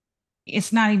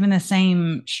it's not even the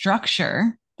same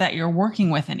structure that you're working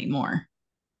with anymore.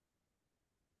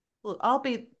 Well, I'll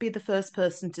be the first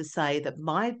person to say that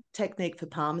my technique for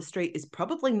palmistry is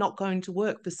probably not going to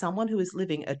work for someone who is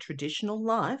living a traditional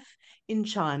life in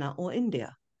China or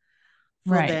India.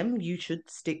 For them, you should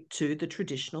stick to the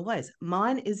traditional ways.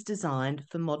 Mine is designed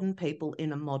for modern people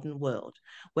in a modern world,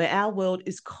 where our world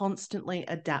is constantly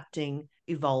adapting,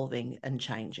 evolving, and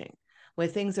changing, where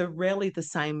things are rarely the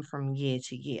same from year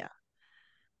to year.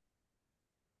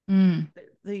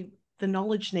 The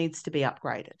knowledge needs to be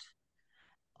upgraded,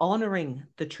 honoring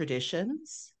the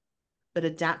traditions, but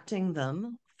adapting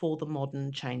them for the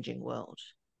modern changing world.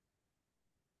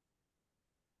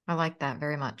 I like that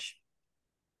very much.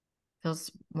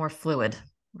 Feels more fluid,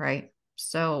 right?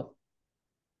 So,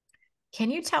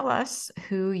 can you tell us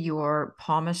who your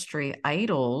palmistry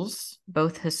idols,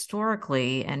 both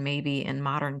historically and maybe in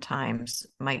modern times,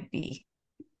 might be?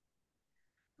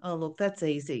 Oh, look, that's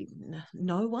easy.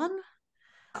 No one.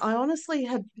 I honestly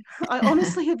have I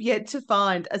honestly have yet to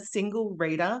find a single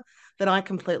reader that I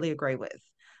completely agree with.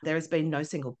 There has been no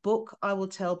single book I will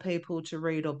tell people to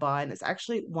read or buy, and it's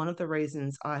actually one of the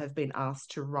reasons I have been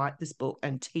asked to write this book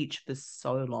and teach for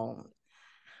so long.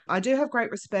 I do have great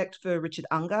respect for Richard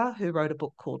Unger, who wrote a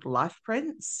book called Life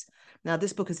Prints. Now,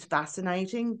 this book is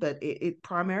fascinating, but it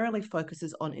primarily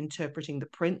focuses on interpreting the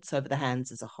prints over the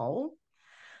hands as a whole.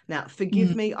 Now,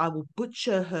 forgive me, I will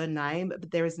butcher her name,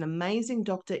 but there is an amazing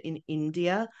doctor in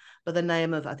India by the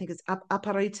name of, I think it's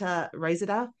Aparita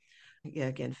Razada. Yeah,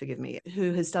 again, forgive me,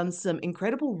 who has done some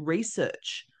incredible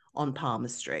research on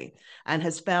palmistry and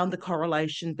has found the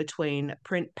correlation between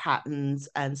print patterns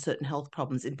and certain health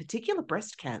problems, in particular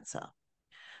breast cancer.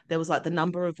 There was like the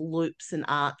number of loops and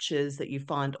arches that you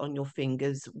find on your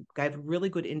fingers gave really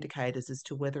good indicators as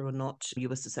to whether or not you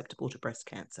were susceptible to breast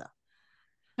cancer.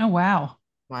 Oh, wow.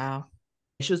 Wow.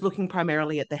 She was looking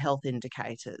primarily at the health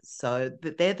indicators. So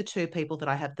they're the two people that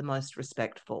I have the most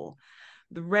respect for.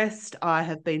 The rest, I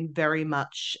have been very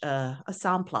much a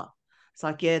sampler. It's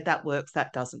like, yeah, that works,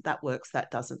 that doesn't, that works,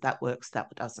 that doesn't, that works, that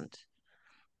doesn't.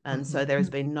 And so there has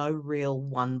been no real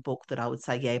one book that I would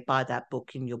say, yeah, buy that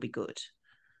book and you'll be good,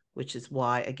 which is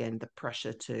why, again, the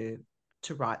pressure to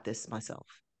write this myself.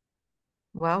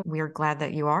 Well, we're glad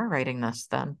that you are writing this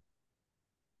then.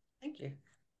 Thank you.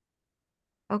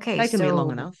 Okay, Taken me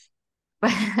long enough.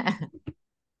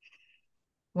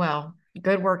 Well,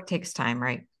 good work takes time,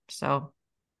 right? So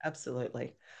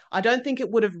Absolutely. I don't think it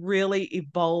would have really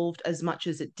evolved as much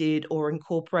as it did or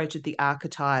incorporated the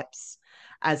archetypes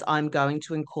as I'm going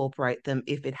to incorporate them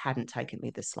if it hadn't taken me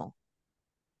this long.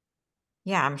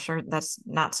 yeah, I'm sure that's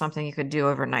not something you could do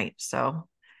overnight. So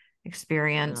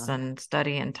experience and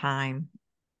study and time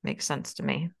makes sense to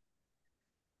me.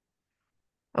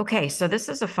 Okay, so this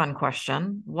is a fun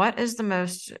question. What is the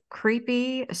most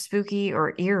creepy, spooky,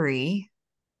 or eerie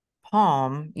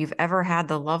poem you've ever had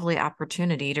the lovely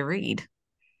opportunity to read?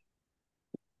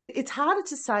 It's harder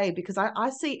to say because I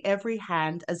see every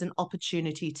hand as an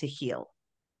opportunity to heal.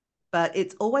 But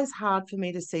it's always hard for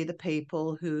me to see the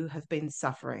people who have been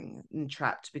suffering and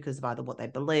trapped because of either what they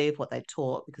believe, what they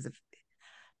taught, because of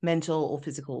mental or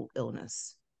physical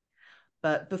illness.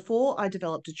 But before I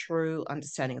developed a true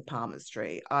understanding of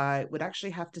palmistry, I would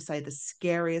actually have to say the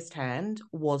scariest hand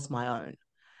was my own.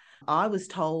 I was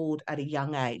told at a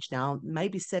young age, now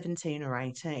maybe 17 or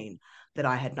 18, that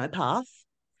I had no path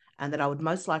and that I would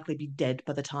most likely be dead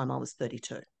by the time I was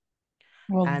 32.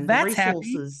 Well, And the that's happy.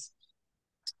 resources,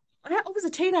 I was a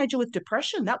teenager with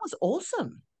depression. That was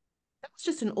awesome. That was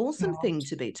just an awesome thing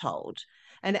to be told.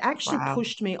 And it actually Wow.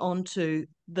 pushed me onto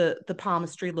the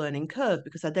palmistry learning curve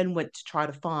because I then went to try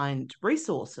to find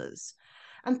resources.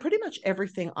 And pretty much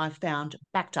everything I found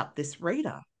backed up this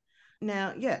reader.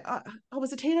 Now, yeah, I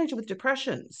was a teenager with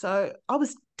depression, so I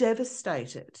was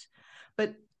devastated.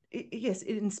 But yes,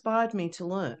 it inspired me to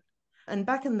learn. And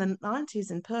back in the 90s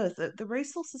in Perth, the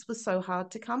resources were so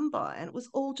hard to come by, and it was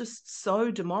all just so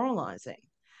demoralizing.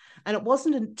 And it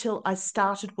wasn't until I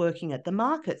started working at the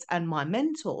markets and my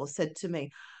mentor said to me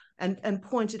and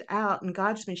pointed out and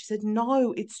guided me, she said,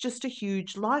 no, it's just a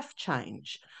huge life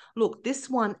change. Look, this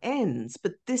one ends,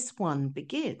 but this one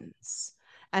begins.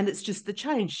 And it's just the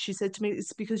change. She said to me,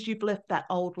 it's because you've left that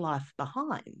old life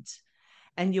behind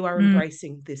and you are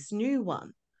embracing this new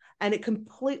one. And it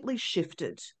completely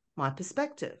shifted my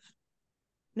perspective.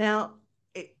 Now,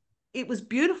 it was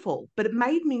beautiful, but it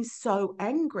made me so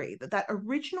angry that that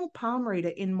original palm reader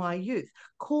in my youth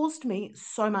caused me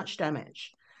so much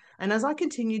damage. And as I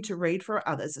continued to read for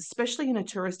others, especially in a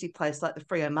touristy place like the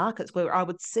Frio markets, where I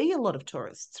would see a lot of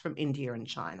tourists from India and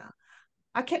China,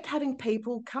 I kept having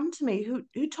people come to me who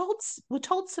were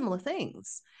told similar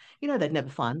things. You know, they'd never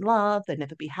find love, they'd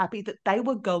never be happy, that they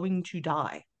were going to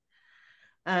die.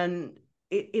 And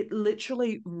it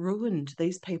literally ruined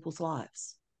these people's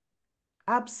lives,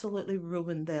 absolutely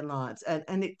ruined their lives.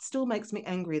 And it still makes me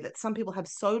angry that some people have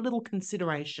so little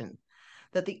consideration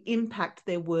that the impact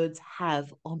their words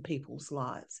have on people's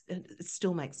lives. It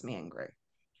still makes me angry.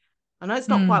 I know it's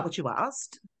not quite what you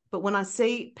asked, but when I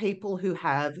see people who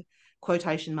have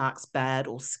quotation marks bad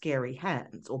or scary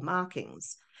hands or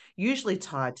markings, usually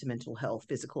tied to mental health,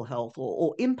 physical health,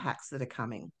 or impacts that are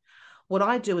coming, what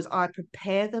I do is I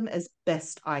prepare them as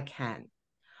best I can.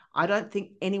 I don't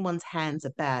think anyone's hands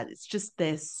are bad. It's just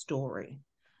their story.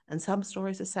 And some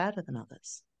stories are sadder than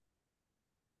others.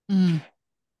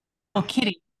 Oh,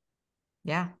 Kitty,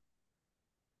 Yeah.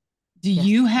 do Yes.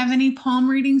 you have any palm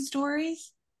reading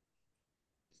stories?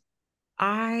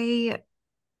 I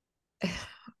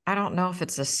don't know if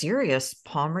it's a serious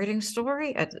palm reading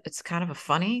story. It's kind of a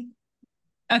funny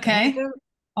Okay. anecdote.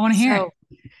 I want to hear it. So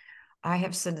I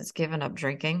have since given up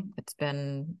drinking. It's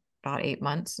been about 8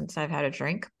 months since I've had a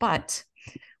drink. But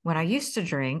when I used to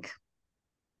drink,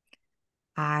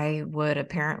 I would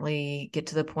apparently get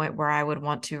to the point where I would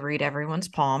want to read everyone's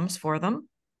palms for them.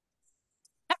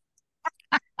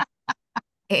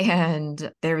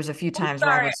 And there was a few times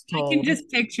where I Sorry, was I can told, just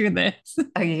picture this.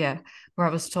 yeah, where I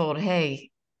was told,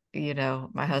 hey,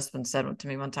 my husband said to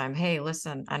me one time, hey,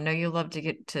 listen, I know you love to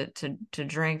get to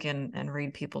drink and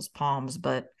read people's palms,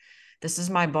 but this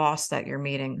is my boss that you're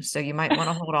meeting, so you might want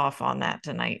to hold off on that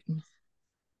tonight.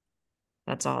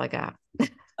 That's all I got.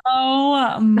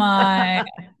 Oh my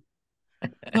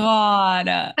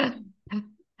God.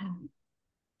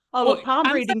 Oh, Well, look, palm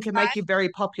I'm reading can make surprised. you very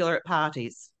popular at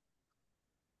parties.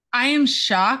 I am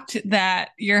shocked that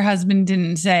your husband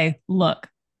didn't say, look,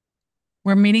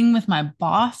 we're meeting with my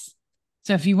boss.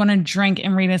 So if you want to drink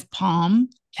and read his palm,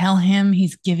 Tell him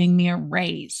he's giving me a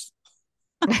raise.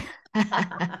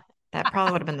 That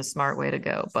probably would have been the smart way to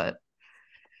go, but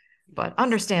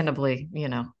understandably,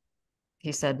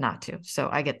 he said not to. So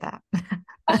I get that.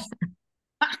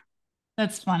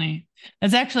 That's funny.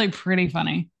 That's actually pretty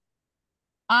funny.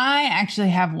 I actually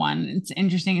have one. It's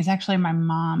interesting. It's actually my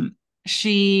mom.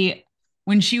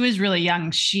 When she was really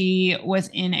young, she was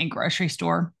in a grocery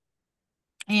store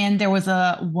and there was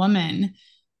a woman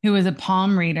who was a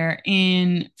palm reader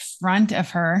in front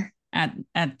of her at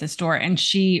the store. And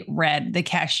she read the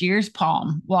cashier's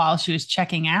palm while she was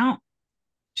checking out.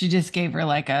 She just gave her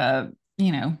like a,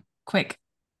 quick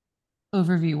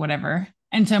overview, whatever.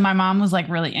 And so my mom was like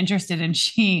really interested and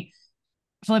she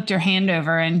flipped her hand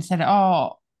over and said,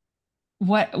 "Oh,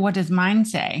 what does mine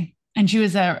say?" And she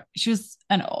was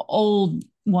an old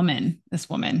woman, this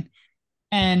woman.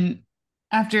 And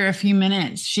after a few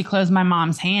minutes, she closed my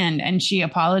mom's hand and she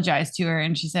apologized to her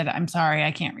and she said, "I'm sorry,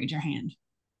 I can't read your hand.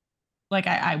 Like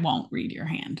I won't read your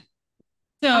hand."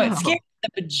 So it scared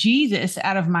the bejesus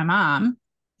out of my mom.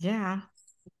 Yeah.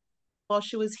 While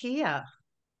she was here,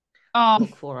 Oh,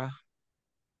 look for her.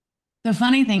 the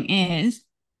funny thing is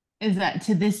that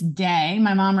to this day,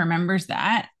 my mom remembers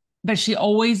that, but she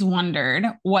always wondered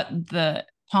what the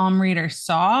palm reader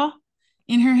saw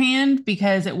in her hand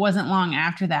because it wasn't long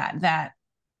after that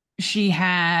she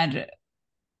had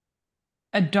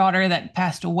a daughter that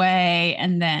passed away,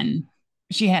 and then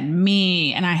she had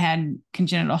me, and I had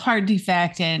congenital heart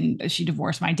defect, and she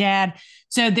divorced my dad.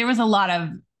 So there was a lot of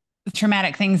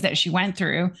traumatic things that she went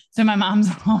through. So my mom's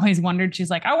always wondered,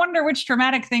 she's like, "I wonder which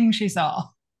traumatic thing she saw."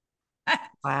 And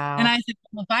Wow. I said,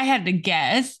 "Well, if I had to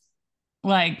guess,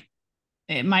 like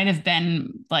it might have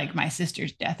been like my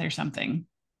sister's death or something."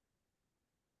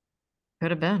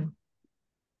 Could have been.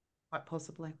 Quite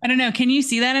possibly. I don't know. Can you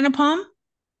see that in a palm?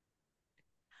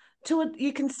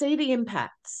 You can see the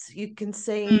impacts. You can Mm,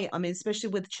 see, I mean, especially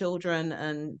with children,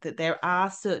 and that there are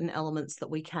certain elements that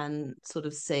we can sort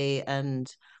of see,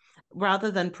 and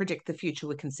rather than predict the future,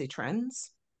 we can see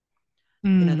trends. The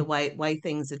mm, way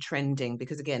things are trending,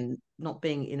 because again, not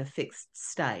being in a fixed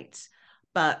state.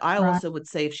 But I right. also would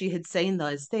say if she had seen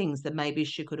those things, then maybe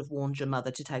she could have warned your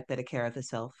mother to take better care of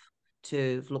herself,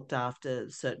 to have looked after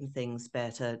certain things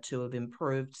better, to have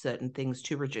improved certain things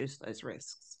to reduce those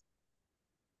risks.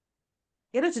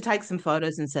 Get her to take some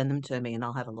photos and send them to me, and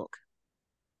I'll have a look.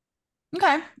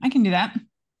 Okay, I can do that.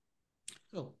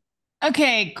 Cool.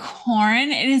 Okay, Korin,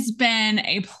 it has been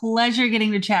a pleasure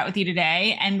getting to chat with you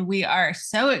today. And we are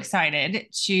so excited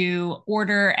to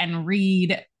order and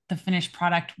read the finished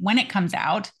product when it comes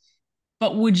out.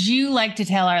 But would you like to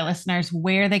tell our listeners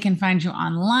where they can find you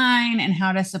online and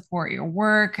how to support your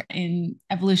work in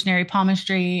evolutionary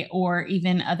palmistry or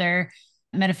even other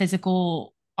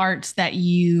metaphysical arts that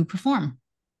you perform?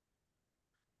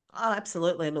 Oh,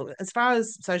 absolutely. Look, as far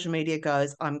as social media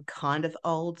goes, I'm kind of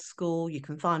old school. You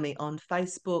can find me on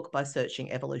Facebook by searching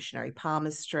Evolutionary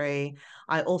Palmistry.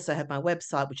 I also have my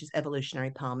website, which is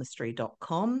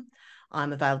evolutionarypalmistry.com.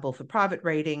 I'm available for private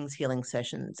readings, healing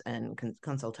sessions, and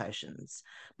consultations.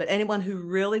 But anyone who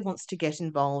really wants to get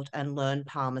involved and learn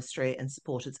palmistry and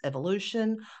support its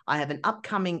evolution, I have an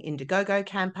upcoming Indiegogo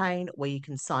campaign where you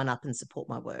can sign up and support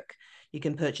my work. You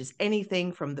can purchase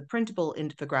anything from the printable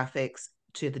infographics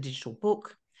to the digital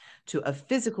book, to a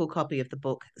physical copy of the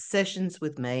book, sessions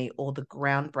with me, or the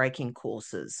groundbreaking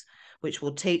courses, which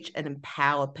will teach and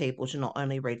empower people to not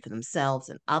only read for themselves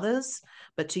and others,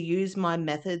 but to use my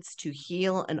methods to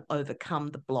heal and overcome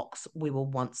the blocks we were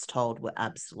once told were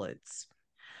absolutes.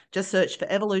 Just search for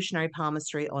Evolutionary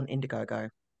Palmistry on Indiegogo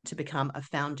to become a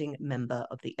founding member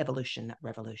of the Evolution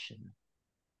Revolution.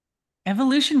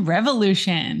 Evolution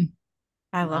Revolution.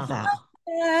 I love that. Uh-huh.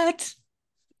 What?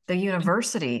 The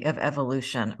University of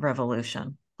Evolution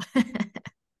Revolution.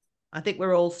 I think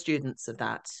we're all students of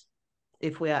that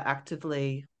if we are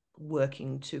actively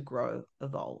working to grow,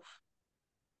 evolve.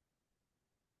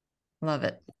 Love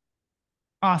it.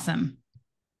 Awesome.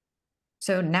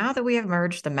 So now that we have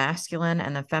merged the masculine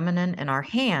and the feminine in our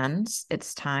hands,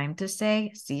 it's time to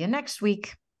say, see you next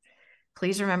week.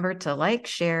 Please remember to like,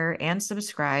 share, and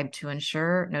subscribe to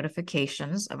ensure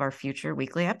notifications of our future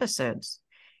weekly episodes.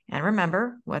 And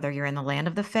remember, whether you're in the land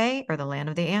of the Fae or the land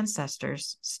of the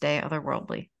ancestors, stay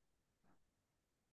otherworldly.